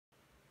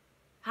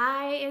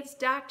Hi, it's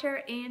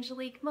Dr.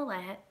 Angelique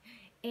Millette,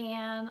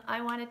 and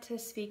I wanted to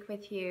speak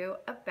with you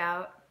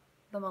about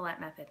the Millette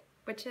method,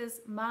 which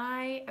is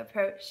my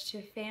approach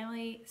to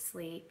family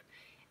sleep.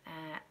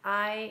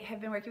 I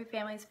have been working with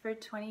families for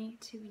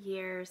 22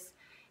 years,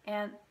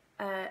 and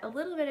a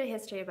little bit of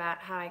history about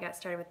how I got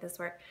started with this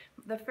work.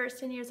 The first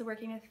 10 years of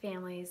working with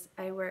families,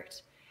 I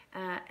worked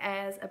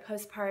as a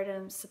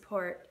postpartum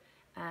support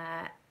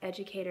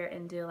educator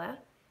and doula.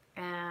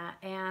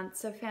 And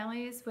so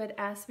families would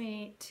ask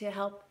me to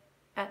help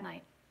at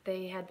night.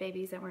 They had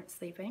babies that weren't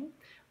sleeping,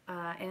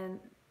 and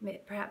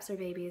perhaps their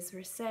babies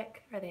were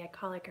sick, or they had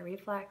colic or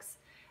reflux.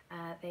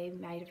 They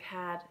might have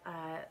had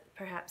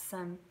perhaps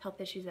some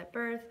health issues at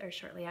birth or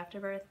shortly after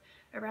birth,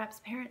 or perhaps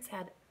parents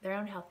had their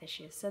own health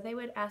issues. So they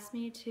would ask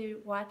me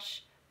to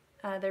watch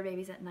their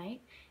babies at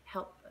night,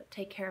 help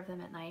take care of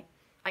them at night.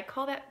 I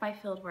call that my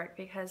field work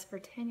because for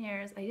 10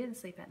 years I didn't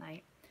sleep at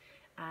night.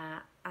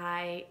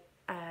 I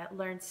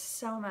learned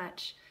so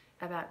much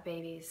about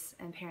babies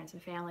and parents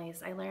and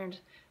families. I learned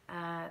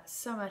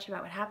so much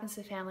about what happens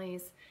to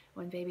families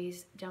when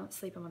babies don't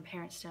sleep and when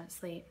parents don't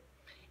sleep.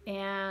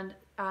 And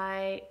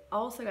I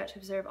also got to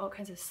observe all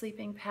kinds of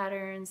sleeping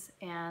patterns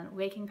and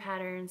waking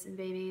patterns in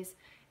babies.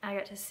 And I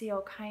got to see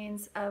all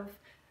kinds of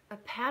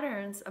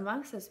patterns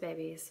amongst those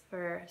babies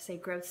for, say,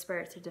 growth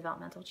spurts or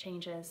developmental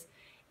changes.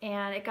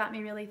 And it got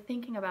me really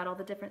thinking about all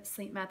the different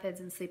sleep methods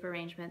and sleep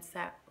arrangements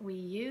that we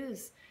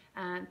use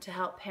to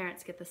help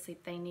parents get the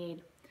sleep they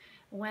need.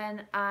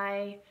 When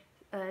I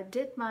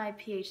did my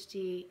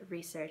PhD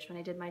research, when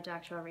I did my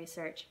doctoral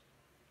research,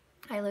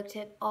 I looked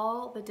at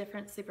all the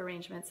different sleep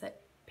arrangements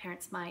that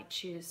parents might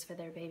choose for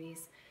their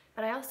babies.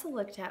 But I also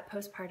looked at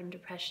postpartum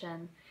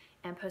depression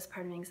and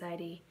postpartum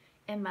anxiety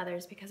in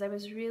mothers because I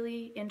was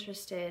really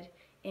interested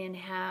in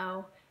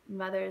how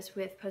mothers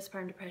with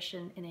postpartum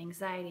depression and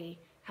anxiety,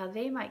 how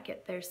they might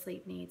get their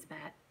sleep needs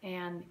met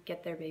and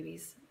get their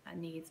babies'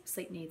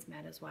 sleep needs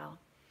met as well.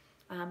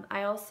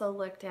 I also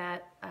looked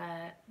at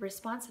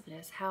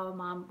responsiveness, how a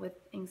mom with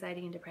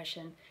anxiety and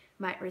depression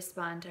might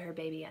respond to her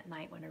baby at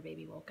night when her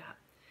baby woke up.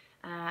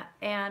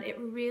 And it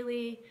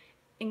really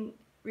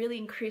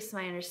increased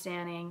my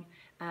understanding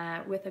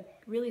with a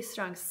really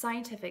strong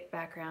scientific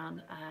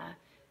background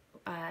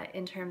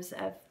in terms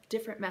of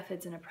different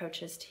methods and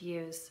approaches to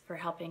use for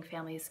helping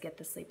families get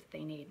the sleep that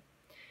they need.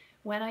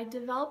 When I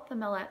developed the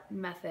Millette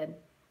method,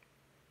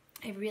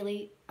 I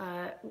really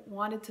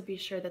wanted to be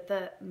sure that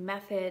the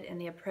method and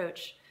the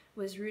approach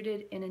was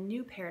rooted in a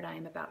new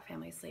paradigm about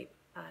family sleep.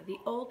 The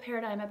old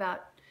paradigm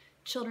about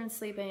children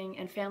sleeping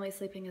and family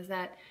sleeping is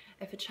that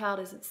if a child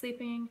isn't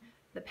sleeping,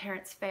 the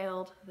parents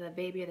failed, the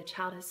baby or the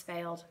child has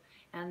failed,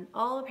 and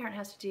all a parent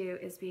has to do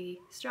is be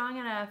strong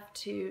enough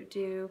to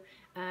do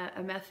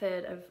a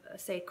method of,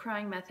 say,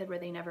 crying method where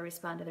they never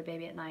respond to their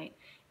baby at night,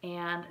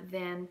 and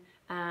then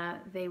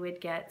they would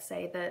get,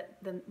 say,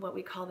 what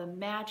we call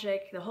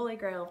the holy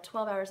grail of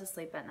 12 hours of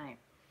sleep at night.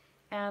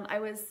 And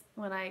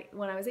when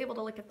I was able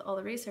to look at all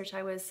the research,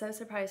 I was so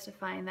surprised to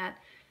find that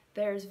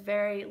there's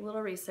very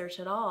little research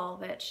at all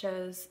that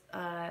shows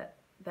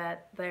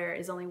that there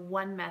is only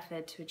one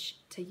method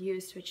to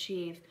use to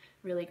achieve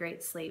really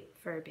great sleep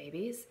for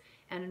babies.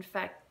 And in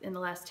fact, in the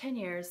last 10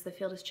 years, the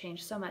field has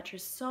changed so much.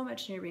 There's so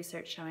much new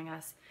research showing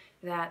us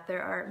that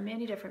there are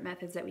many different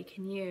methods that we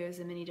can use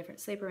and many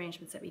different sleep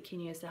arrangements that we can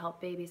use to help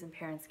babies and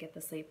parents get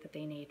the sleep that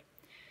they need.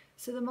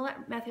 So the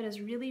Millette method is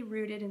really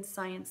rooted in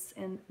science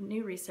and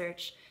new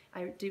research.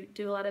 I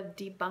do a lot of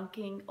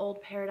debunking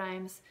old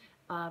paradigms,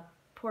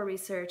 poor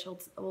research,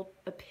 old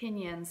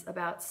opinions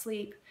about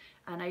sleep,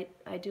 and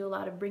I do a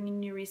lot of bringing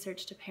new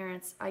research to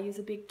parents. I use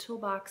a big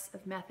toolbox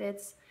of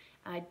methods.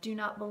 I do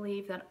not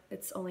believe that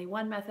it's only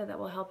one method that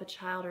will help a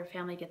child or a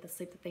family get the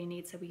sleep that they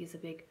need, so we use a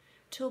big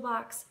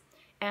toolbox.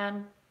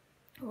 And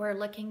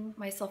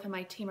myself and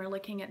my team are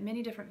looking at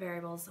many different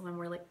variables when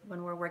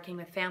we're working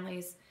with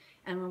families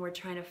and when we're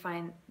trying to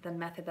find the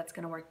method that's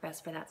going to work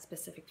best for that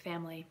specific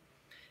family.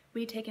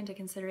 We take into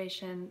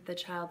consideration the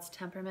child's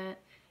temperament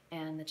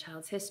and the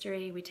child's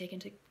history. We take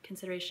into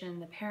consideration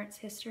the parent's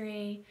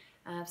history,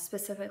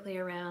 specifically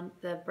around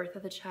the birth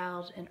of the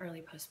child and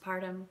early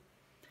postpartum.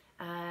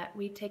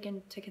 We take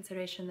into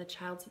consideration the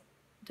child's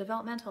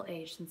developmental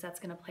age, since that's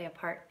going to play a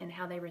part in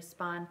how they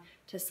respond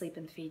to sleep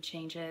and feed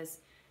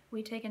changes.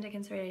 We take into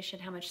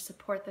consideration how much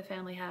support the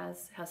family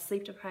has, how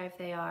sleep deprived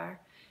they are,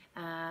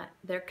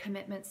 their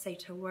commitment, say,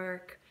 to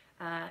work,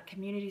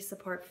 community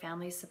support,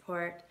 family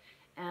support,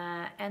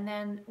 and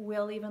then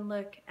we'll even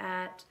look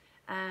at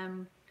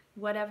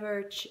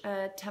whatever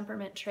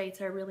temperament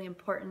traits are really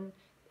important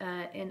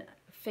in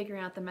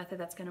figuring out the method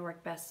that's going to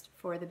work best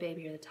for the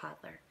baby or the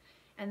toddler.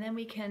 And then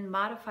we can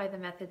modify the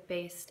method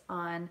based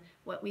on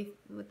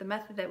the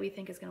method that we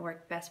think is going to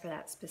work best for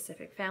that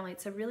specific family.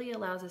 So it really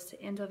allows us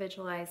to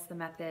individualize the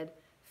method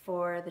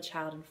for the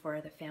child and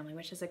for the family,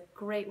 which is a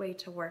great way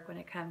to work when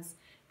it comes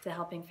to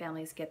helping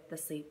families get the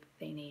sleep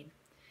they need.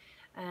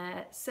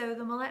 So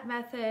the Millette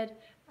method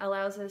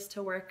allows us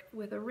to work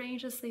with a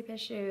range of sleep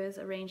issues,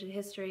 a range of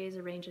histories,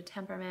 a range of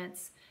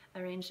temperaments,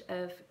 a range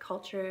of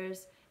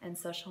cultures, and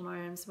social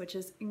norms, which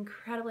is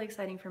incredibly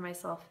exciting for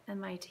myself and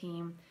my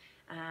team.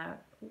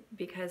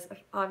 Because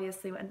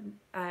obviously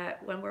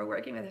when we're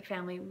working with a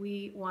family,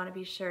 we want to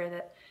be sure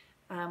that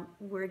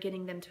we're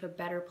getting them to a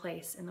better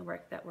place in the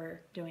work that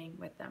we're doing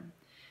with them.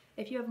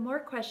 If you have more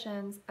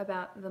questions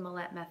about the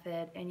Millette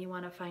method and you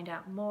want to find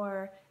out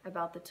more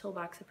about the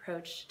toolbox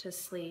approach to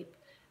sleep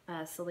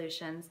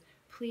solutions,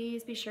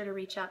 please be sure to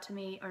reach out to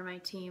me or my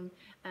team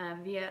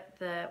via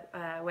the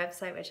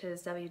website, which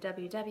is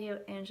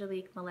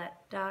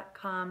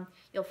www.angeliquemillette.com.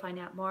 You'll find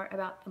out more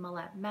about the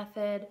Millette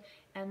method,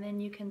 and then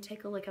you can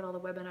take a look at all the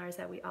webinars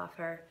that we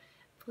offer.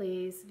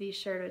 Please be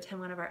sure to attend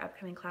one of our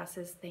upcoming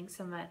classes. Thanks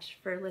so much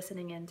for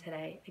listening in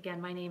today.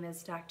 Again, my name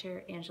is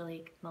Dr.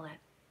 Angelique Millette.